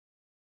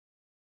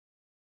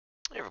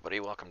Hey everybody,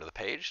 welcome to the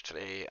page.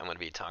 Today I'm going to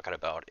be talking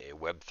about a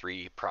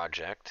Web3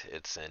 project.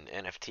 It's an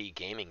NFT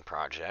gaming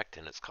project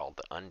and it's called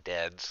the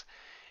Undeads.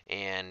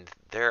 And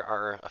there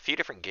are a few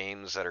different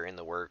games that are in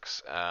the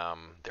works.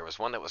 There was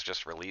one that was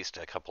just released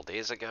a couple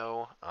days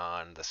ago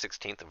on the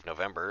 16th of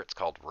November. It's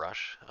called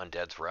Rush,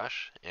 Undeads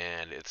Rush,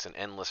 and it's an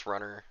endless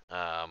runner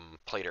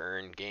play to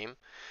earn game.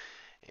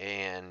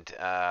 And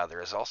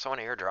there is also an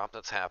airdrop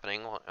that's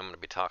happening. I'm going to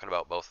be talking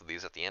about both of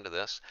these at the end of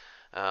this.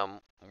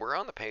 We're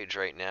on the page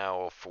right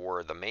now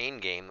for the main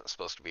game that's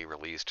supposed to be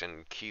released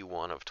in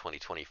Q1 of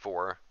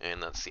 2024,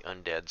 and that's the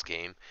Undeads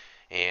game.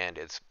 And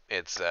it's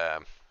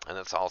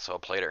also a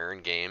play to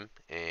earn game,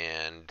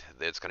 and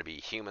it's going to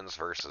be humans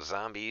versus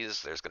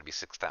zombies. There's going to be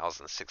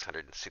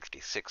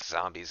 6,666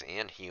 zombies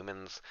and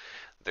humans.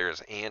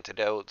 There's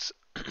antidotes.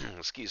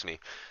 Excuse me.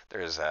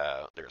 There's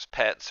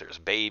pets. There's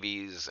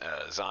babies.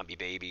 Zombie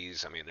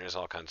babies. I mean, there's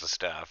all kinds of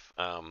stuff.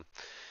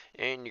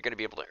 And you're going to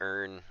be able to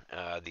earn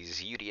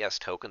these UDS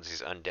tokens,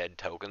 these undead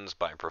tokens,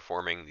 by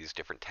performing these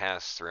different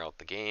tasks throughout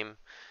the game,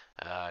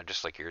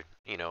 just like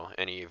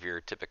any of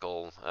your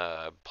typical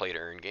play to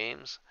earn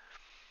games.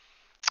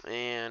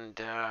 And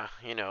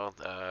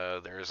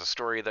there's a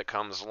story that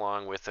comes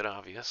along with it,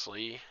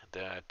 obviously,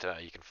 that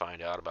you can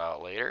find out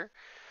about later.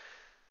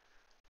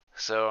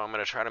 So I'm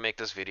going to try to make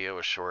this video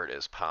as short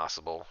as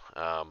possible.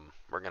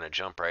 We're going to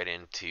jump right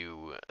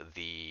into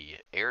the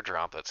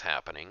airdrop that's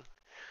happening.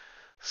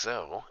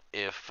 So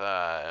if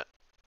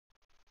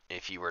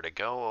you were to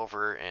go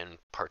over and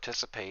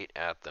participate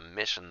at the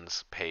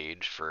missions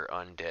page for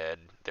Undead,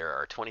 there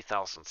are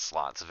 20,000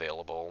 slots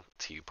available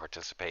to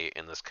participate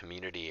in this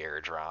community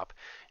airdrop.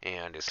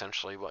 And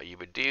essentially, what you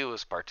would do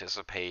is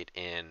participate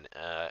in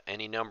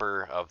any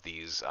number of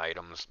these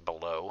items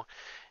below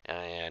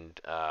and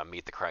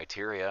meet the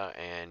criteria,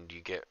 and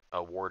you get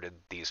awarded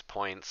these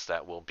points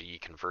that will be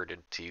converted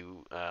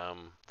to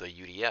the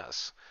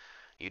UDS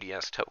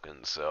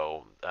tokens.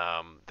 So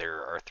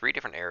there are three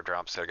different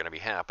airdrops that are going to be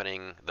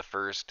happening. The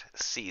first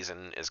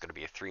season is going to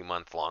be a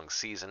 3-month long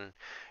season,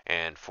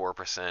 and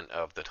 4%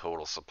 of the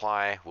total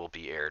supply will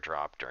be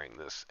airdropped during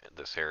this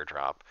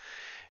airdrop.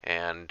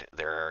 And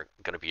there are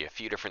going to be a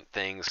few different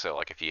things. So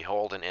like if you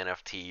hold an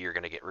NFT, you're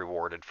going to get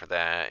rewarded for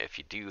that. If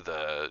you do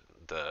the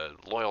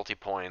loyalty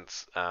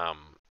points,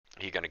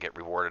 you're going to get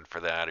rewarded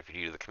for that. If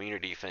you do the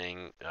community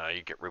thing,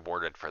 you get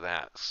rewarded for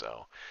that.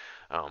 So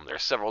there are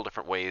several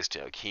different ways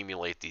to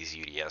accumulate these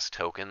UDS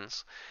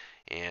tokens,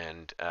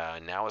 and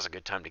now is a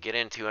good time to get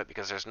into it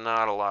because there's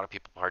not a lot of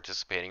people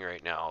participating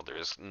right now.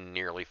 There's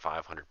nearly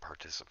 500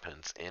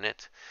 participants in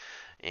it,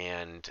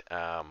 and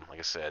like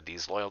I said,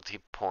 these loyalty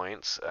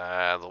points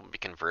they'll be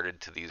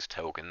converted to these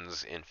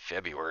tokens in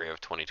February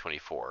of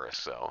 2024.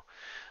 So,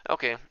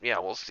 okay, yeah,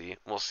 we'll see.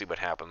 We'll see what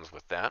happens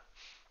with that.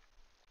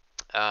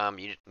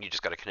 You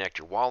just got to connect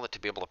your wallet to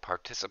be able to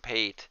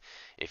participate.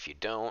 If you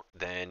don't,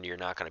 then you're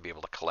not going to be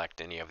able to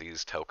collect any of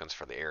these tokens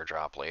for the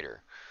airdrop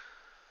later.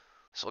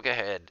 So we'll go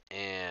ahead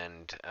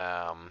and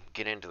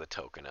get into the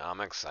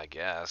tokenomics, I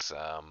guess.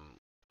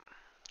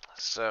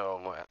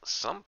 So at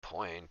some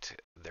point,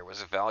 there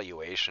was a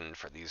valuation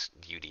for these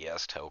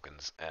UDS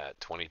tokens at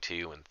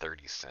 22 and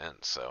 30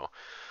 cents. So,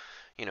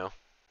 you know,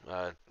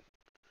 uh,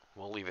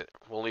 we'll leave it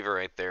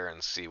right there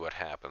and see what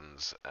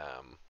happens.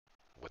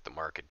 What the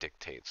market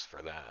dictates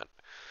for that.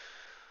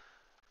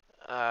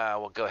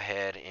 We'll go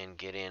ahead and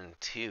get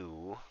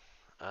into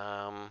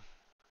um,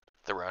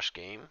 the Rush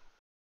game.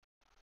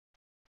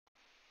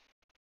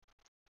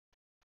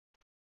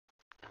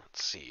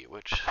 Let's see,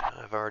 which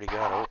I've already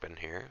got open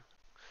here.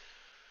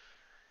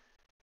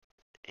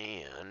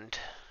 And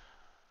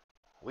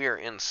we are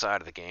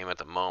inside of the game at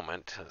the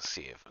moment. Let's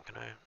see if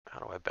how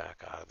do I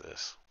back out of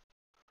this?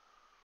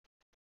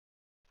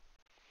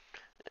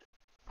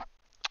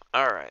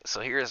 All right,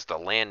 so here's the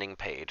landing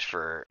page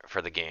for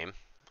the game,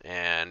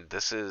 and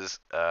this is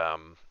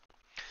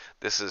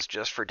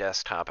just for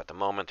desktop at the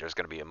moment. There's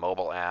going to be a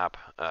mobile app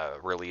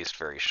released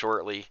very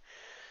shortly,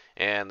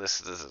 and this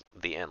is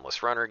the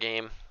endless runner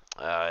game.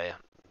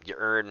 You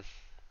earn,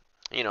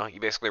 you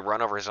basically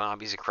run over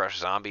zombies, you crush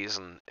zombies,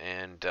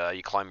 and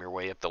you climb your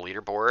way up the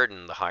leaderboard.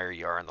 And the higher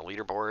you are on the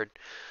leaderboard,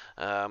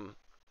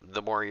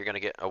 the more you're going to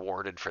get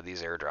awarded for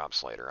these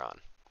airdrops later on.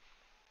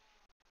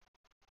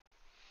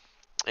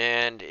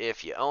 And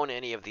if you own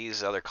any of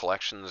these other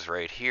collections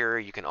right here,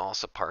 you can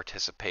also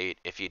participate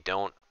if you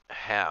don't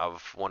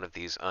have one of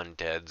these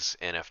Undeads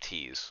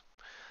NFTs.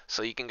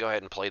 So you can go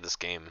ahead and play this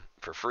game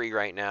for free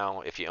right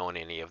now if you own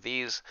any of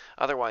these.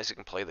 Otherwise, you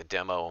can play the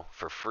demo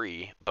for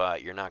free,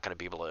 but you're not going to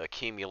be able to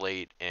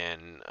accumulate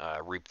and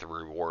reap the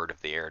reward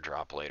of the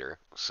airdrop later.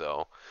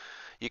 So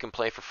you can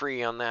play for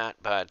free on that,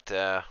 but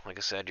like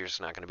I said, you're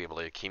just not going to be able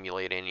to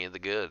accumulate any of the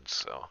goods.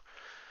 So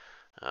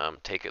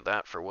take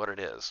that for what it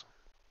is.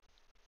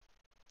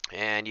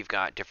 And you've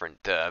got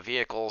different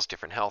vehicles,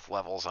 different health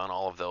levels on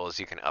all of those.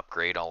 You can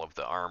upgrade all of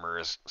the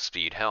armors,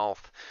 speed,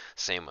 health.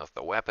 Same with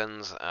the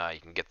weapons. You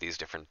can get these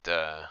different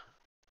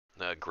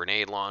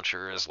grenade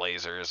launchers,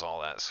 lasers,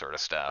 all that sort of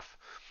stuff.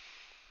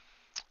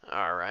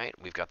 All right,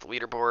 we've got the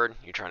leaderboard.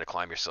 You're trying to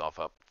climb yourself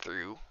up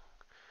through.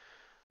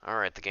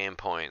 Alright, the game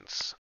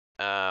points.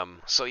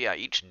 So yeah,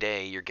 each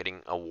day you're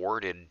getting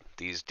awarded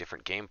these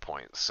different game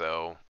points.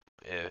 So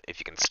if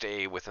you can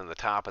stay within the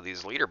top of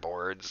these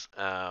leaderboards,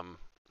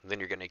 then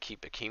you're going to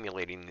keep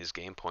accumulating these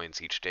game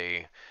points each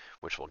day,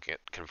 which will get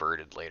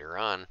converted later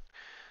on.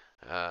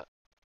 Uh,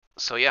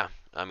 so yeah,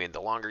 I mean,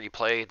 the longer you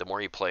play, the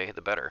more you play,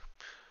 the better.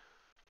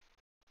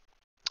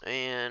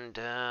 And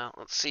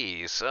let's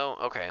see. So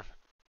okay,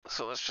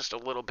 so that's just a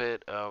little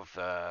bit of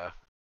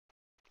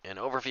an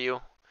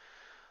overview.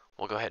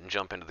 We'll go ahead and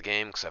jump into the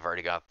game because I've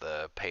already got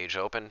the page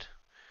opened.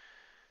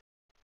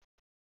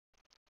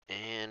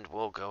 And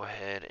we'll go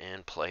ahead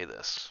and play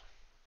this.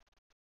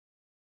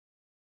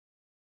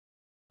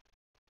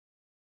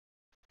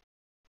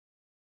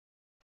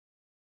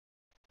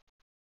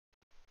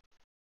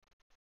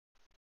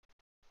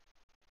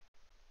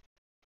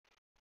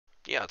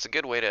 Yeah, it's a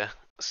good way to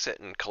sit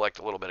and collect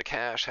a little bit of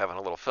cash, having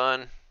a little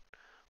fun,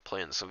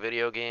 playing some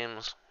video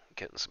games,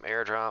 getting some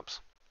airdrops.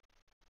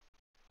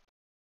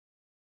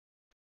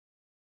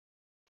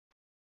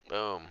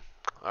 Boom.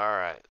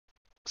 Alright.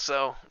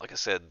 So, like I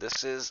said,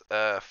 this is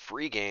a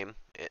free game.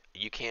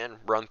 You can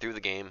run through the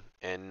game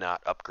and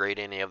not upgrade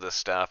any of this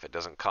stuff. It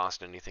doesn't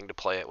cost anything to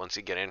play it once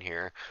you get in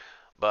here.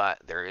 But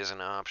there is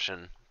an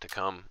option to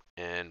come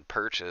and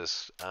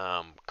purchase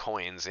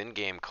coins,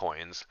 in-game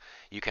coins.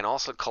 You can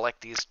also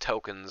collect these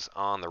tokens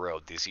on the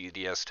road, these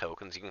UDS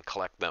tokens. You can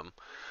collect them,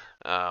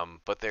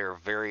 but they're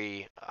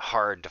very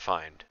hard to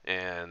find,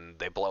 and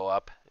they blow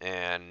up,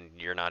 and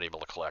you're not able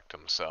to collect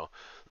them. So,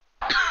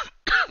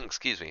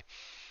 excuse me.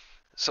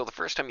 So the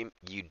first time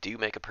you do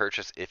make a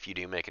purchase, if you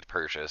do make a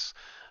purchase,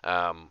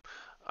 um,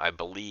 I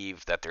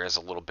believe that there is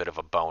a little bit of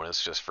a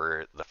bonus just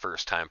for the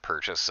first time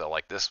purchase. So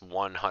like this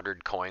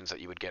 100 coins that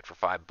you would get for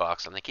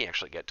 $5, I think you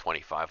actually get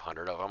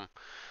 2,500 of them.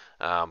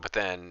 But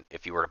then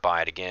if you were to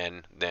buy it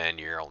again, then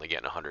you're only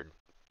getting 100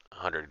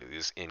 of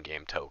these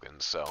in-game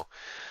tokens. So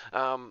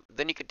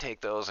then you could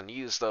take those and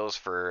use those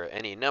for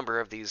any number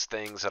of these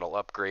things that'll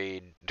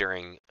upgrade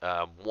during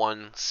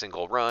one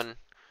single run.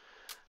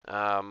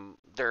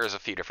 There's a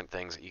few different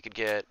things that you could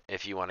get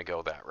if you want to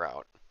go that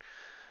route.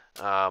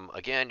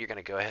 Again, you're going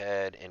to go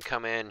ahead and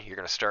come in. You're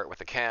going to start with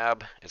a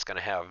cab.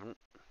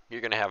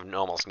 You're going to have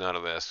almost none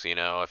of this. You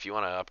know, if you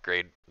want to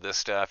upgrade this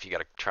stuff, you got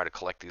to try to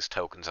collect these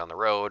tokens on the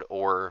road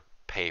or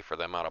pay for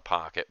them out of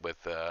pocket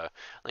with. I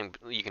think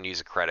you can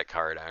use a credit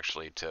card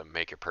actually to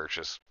make your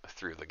purchase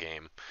through the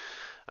game.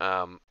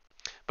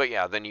 But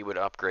yeah, then you would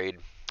upgrade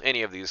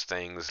any of these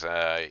things.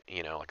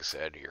 You know, like I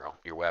said,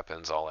 your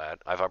weapons, all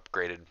that. I've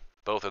upgraded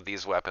both of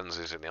these weapons.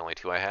 These are the only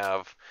two I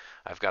have.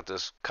 I've got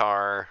this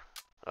car.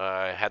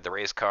 I had the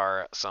race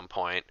car at some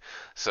point.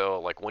 So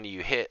like when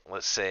you hit,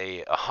 let's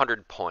say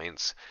 100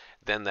 points,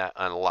 then that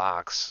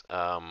unlocks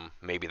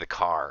maybe the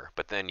car.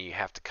 But then you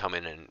have to come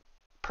in and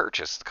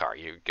purchase the car.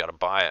 You got to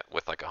buy it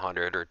with like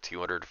 100 or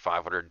 200 or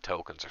 500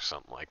 tokens or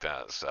something like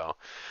that. So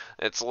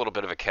it's a little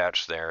bit of a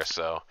catch there.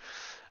 So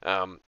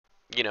um,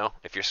 you know,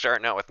 if you're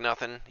starting out with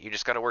nothing, you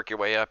just got to work your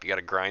way up. You got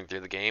to grind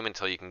through the game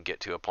until you can get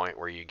to a point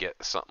where you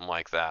get something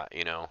like that.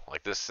 You know,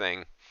 like this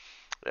thing,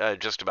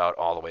 just about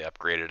all the way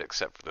upgraded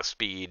except for the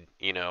speed.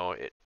 You know,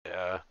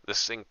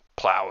 this thing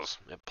plows.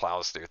 It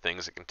plows through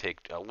things. It can take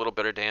a little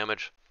bit of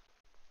damage.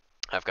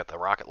 I've got the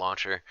rocket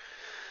launcher.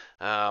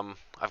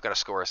 I've got a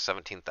score of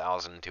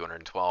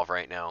 17,212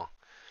 right now.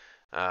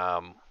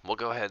 We'll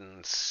go ahead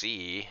and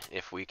see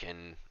if we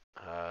can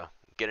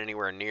get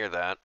anywhere near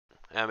that.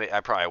 I mean, I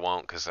probably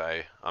won't because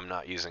I'm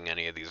not using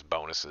any of these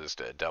bonuses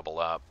to double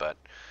up. But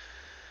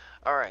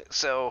all right,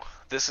 so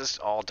this is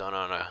all done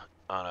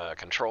on a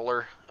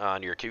controller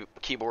on your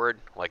keyboard.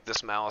 Like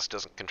this mouse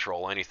doesn't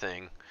control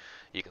anything.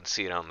 You can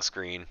see it on the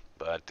screen,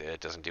 but it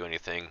doesn't do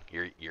anything.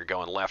 You're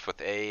going left with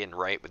A and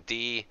right with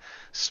D.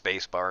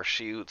 Spacebar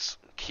shoots.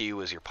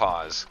 Q is your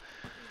pause.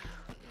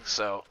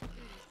 So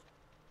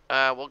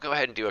we'll go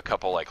ahead and do a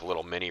couple like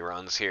little mini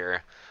runs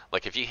here.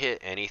 Like if you hit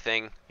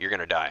anything, you're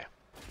gonna die.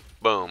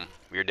 Boom,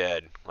 you're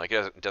dead. Like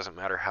it doesn't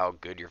matter how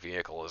good your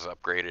vehicle is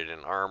upgraded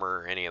in armor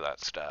or any of that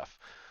stuff.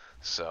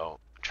 So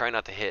try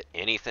not to hit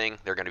anything.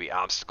 There are going to be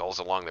obstacles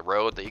along the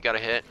road that you got to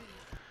hit.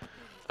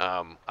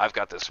 I've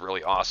got this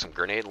really awesome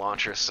grenade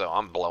launcher, so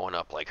I'm blowing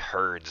up like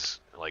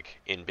herds,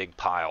 like in big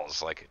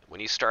piles. Like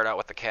when you start out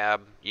with the cab,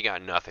 you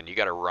got nothing. You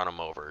got to run them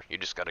over. You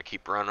just got to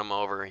keep running them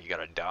over. You got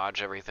to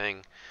dodge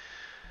everything.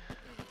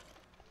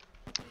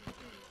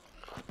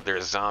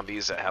 There's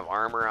zombies that have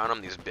armor on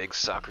them, these big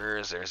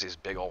suckers. There's these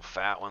big old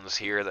fat ones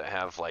here that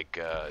have like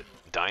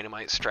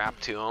dynamite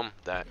strapped to them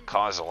that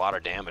cause a lot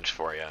of damage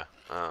for you.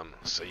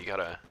 So you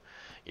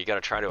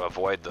gotta try to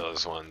avoid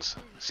those ones.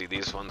 See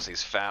these ones,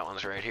 these fat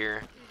ones right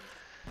here?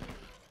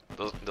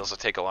 Those will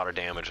take a lot of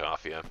damage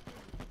off you.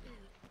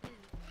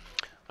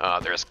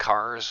 There's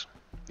cars.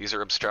 These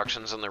are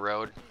obstructions in the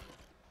road.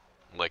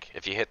 Like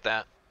if you hit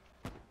that,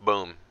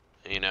 boom.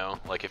 You know,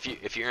 like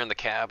if you're in the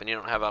cab and you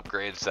don't have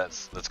upgrades,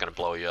 that's gonna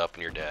blow you up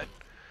and you're dead.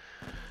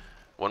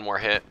 One more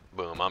hit,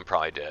 boom, I'm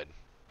probably dead.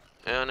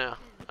 I don't know.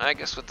 I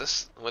guess with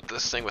this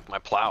thing with my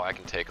plow, I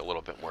can take a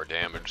little bit more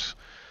damage.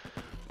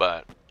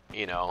 But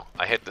you know,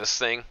 I hit this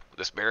thing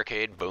this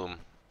barricade, boom.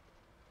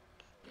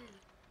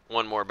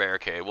 One more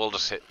barricade. We'll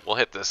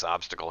hit this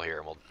obstacle here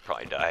and we'll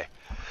probably die.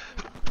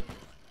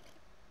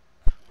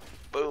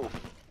 Boom.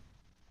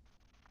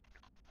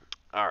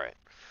 Alright.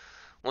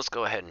 Let's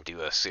go ahead and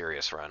do a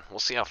serious run. We'll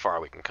see how far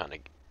we can kind of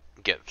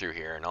get through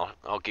here, and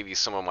I'll give you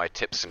some of my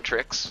tips and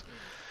tricks.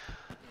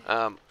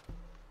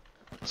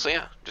 So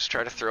yeah, just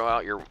try to throw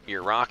out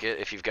your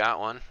rocket if you've got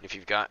one, if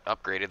you've got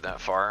upgraded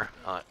that far.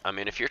 I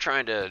mean, if you're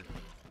trying to,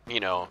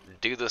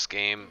 do this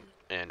game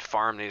and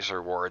farm these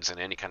rewards in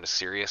any kind of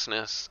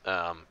seriousness,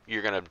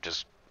 you're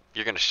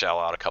gonna shell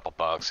out a couple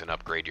bucks and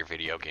upgrade your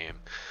video game.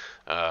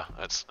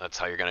 That's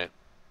how you're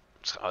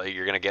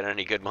gonna get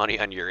any good money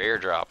on your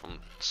airdrop.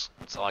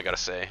 That's all I gotta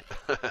say.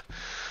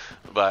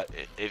 But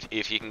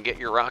if you can get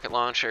your rocket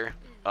launcher,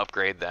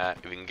 upgrade that.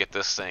 If you can get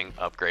this thing,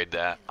 upgrade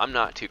that. I'm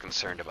not too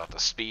concerned about the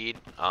speed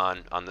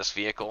on this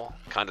vehicle.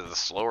 Kind of the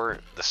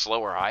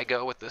slower I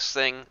go with this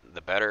thing,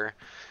 the better.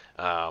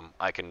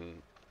 I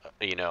can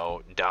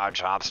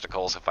dodge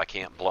obstacles if I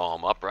can't blow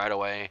them up right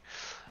away.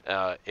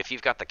 If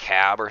you've got the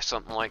cab or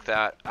something like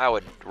that, I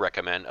would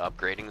recommend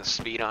upgrading the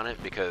speed on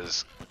it,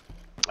 because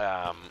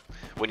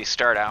when you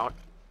start out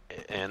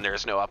and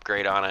there's no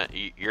upgrade on it,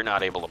 you're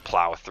not able to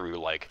plow through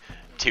like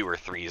 2 or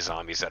 3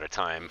 zombies at a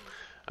time.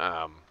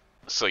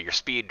 So your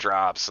speed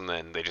drops, and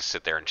then they just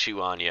sit there and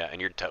chew on you,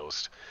 and you're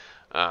toast.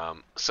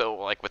 So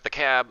like with the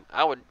cab,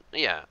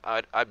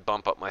 I'd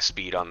bump up my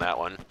speed on that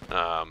one,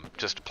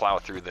 just to plow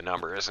through the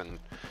numbers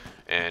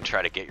and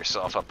try to get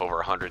yourself up over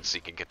 100 so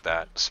you can get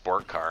that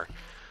sport car.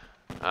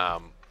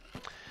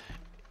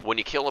 When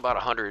you kill about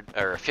 100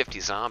 or 50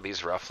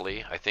 zombies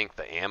roughly, I think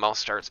the ammo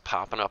starts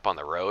popping up on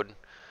the road,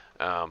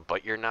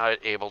 but you're not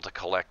able to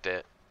collect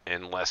it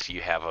unless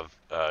you have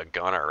a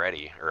gun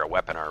already or a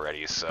weapon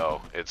already,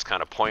 so it's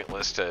kind of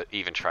pointless to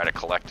even try to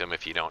collect them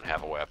if you don't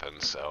have a weapon.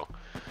 So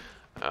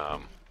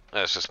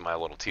that's just my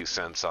little 2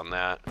 cents on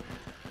that.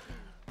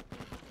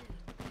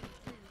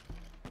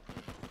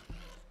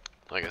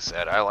 Like I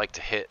said, I like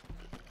to hit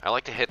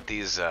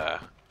these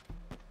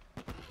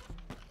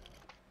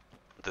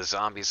the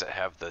zombies that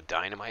have the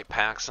dynamite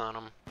packs on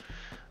them.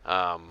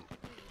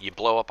 You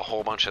blow up a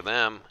whole bunch of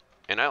them,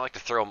 and I like to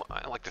throw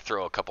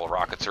a couple of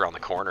rockets around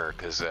the corner,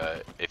 because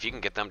if you can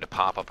get them to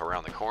pop up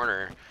around the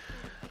corner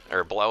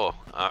or blow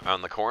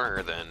on the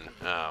corner, then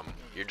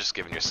you're just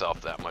giving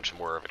yourself that much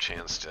more of a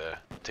chance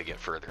to get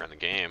further in the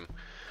game.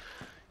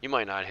 You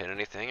might not hit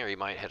anything, or you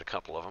might hit a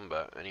couple of them,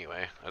 but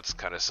anyway, that's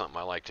kind of something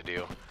I like to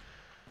do.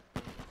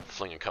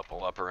 Fling a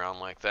couple up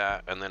around like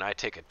that, and then I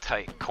take a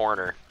tight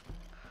corner.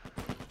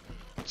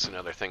 That's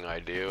another thing I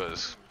do,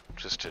 is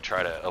just to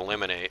try to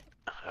eliminate.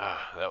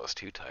 That was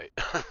too tight.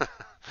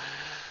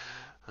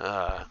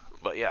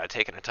 But yeah,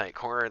 taking a tight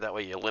corner, that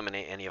way you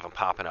eliminate any of them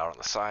popping out on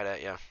the side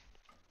at you.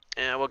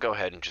 And we'll go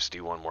ahead and just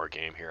do one more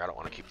game here. I don't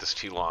want to keep this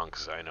too long,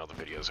 because I know the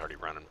video's already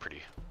running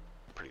pretty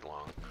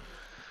long.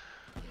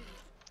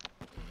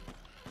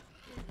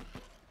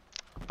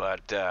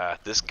 But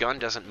this gun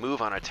doesn't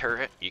move on a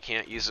turret. You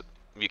can't use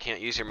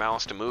your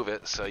mouse to move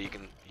it, so you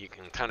can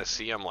kind of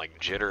see I'm like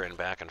jittering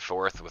back and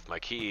forth with my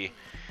key,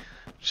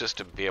 just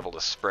to be able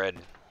to spread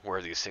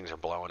where these things are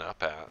blowing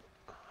up at.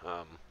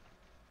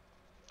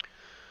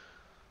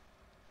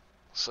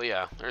 So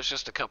yeah, there's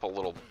just a couple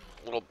little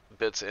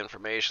bits of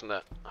information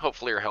that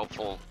hopefully are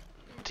helpful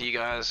to you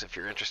guys if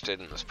you're interested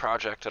in this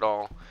project at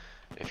all.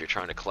 If you're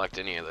trying to collect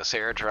any of this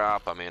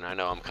airdrop, I mean, I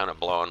know I'm kind of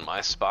blowing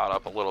my spot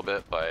up a little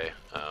bit by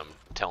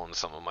telling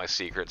some of my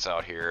secrets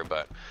out here,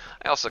 but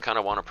I also kind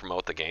of want to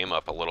promote the game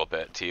up a little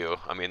bit too.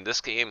 I mean, this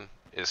game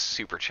is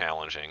super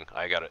challenging.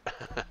 I gotta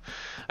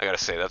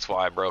say, that's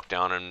why I broke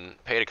down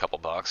and paid a couple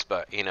bucks.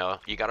 But you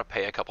gotta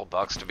pay a couple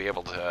bucks to be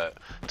able to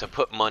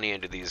put money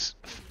into these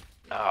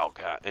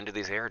into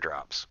these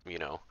airdrops.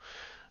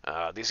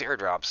 These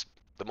airdrops,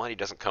 the money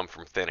doesn't come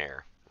from thin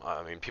air.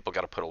 I mean, people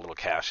got to put a little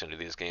cash into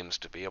these games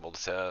to be able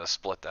to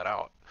split that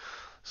out.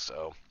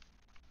 So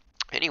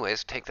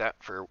anyways, take that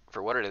for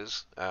what it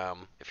is.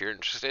 If you're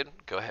interested,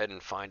 go ahead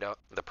and find out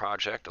the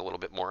project a little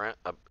bit more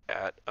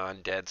at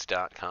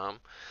undeads.com.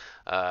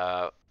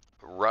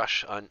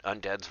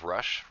 Undeads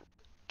Rush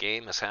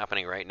game is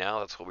happening right now.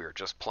 That's what we were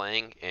just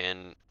playing.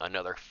 In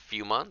another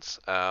few months,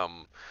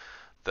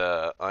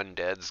 the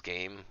Undeads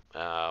game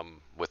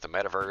with the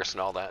Metaverse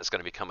and all that is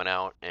going to be coming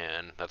out,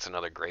 and that's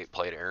another great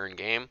play to earn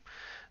game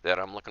that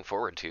I'm looking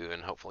forward to,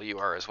 and hopefully you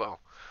are as well.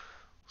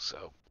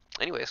 So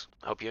anyways,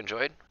 I hope you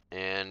enjoyed,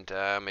 and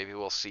maybe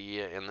we'll see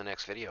you in the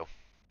next video.